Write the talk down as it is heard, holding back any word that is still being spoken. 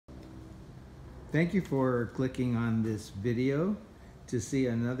Thank you for clicking on this video to see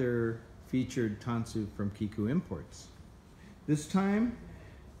another featured Tansu from Kiku Imports. This time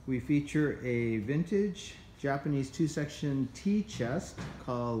we feature a vintage Japanese two-section tea chest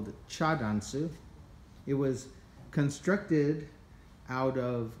called Cha Tansu. It was constructed out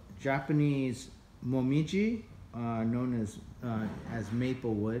of Japanese momiji, known as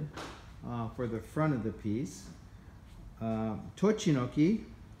maple wood, for the front of the piece. Tochinoki,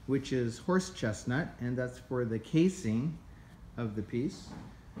 which is horse chestnut, and that's for the casing of the piece.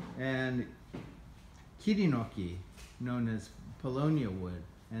 And kirinoki, known as paulownia wood,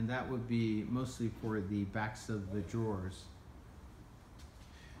 and that would be mostly for the backs of the drawers.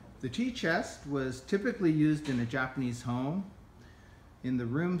 The tea chest was typically used in a Japanese home in the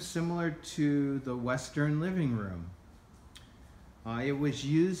room similar to the Western living room. It was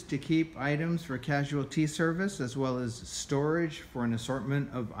used to keep items for casual tea service as well as storage for an assortment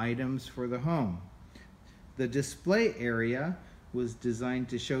of items for the home. The display area was designed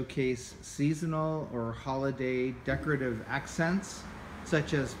to showcase seasonal or holiday decorative accents,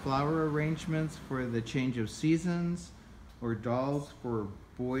 such as flower arrangements for the change of seasons, or dolls for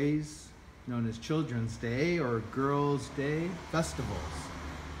boys, known as Children's Day or Girls' Day festivals.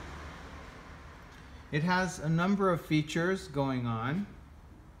 It has a number of features going on.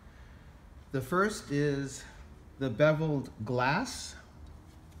 The first is the beveled glass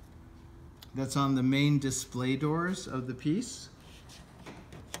that's on the main display doors of the piece.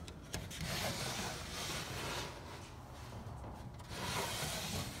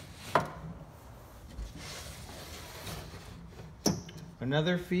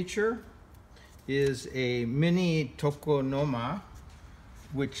 Another feature is a mini tokonoma,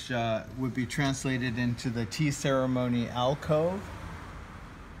 which would be translated into the tea ceremony alcove.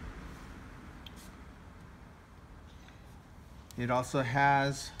 It also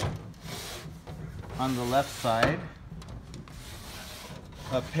has, on the left side,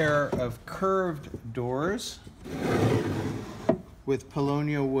 a pair of curved doors with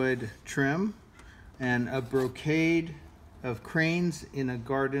paulownia wood trim and a brocade of cranes in a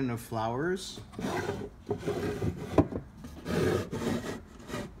garden of flowers.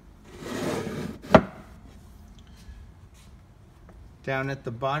 Down at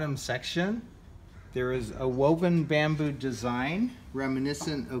the bottom section, there is a woven bamboo design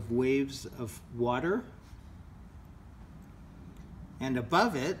reminiscent of waves of water. And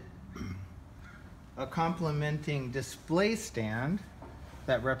above it, a complementing display stand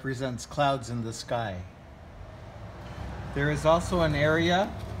that represents clouds in the sky. There is also an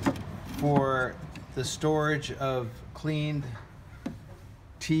area for the storage of cleaned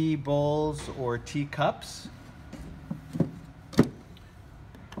tea bowls or tea cups,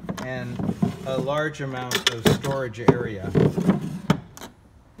 and a large amount of storage area.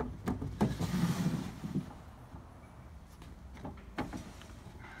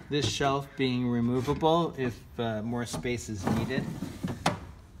 This shelf being removable if more space is needed.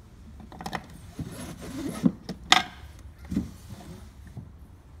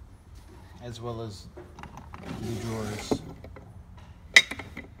 As well as the drawers.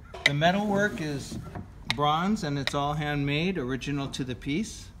 The metalwork is bronze and it's all handmade, original to the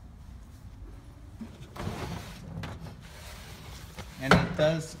piece. And it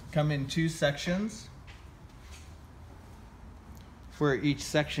does come in two sections, where each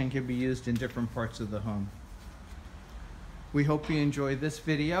section can be used in different parts of the home. We hope you enjoy this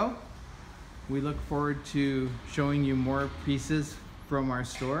video. We look forward to showing you more pieces from our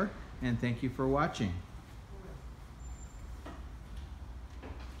store, and thank you for watching.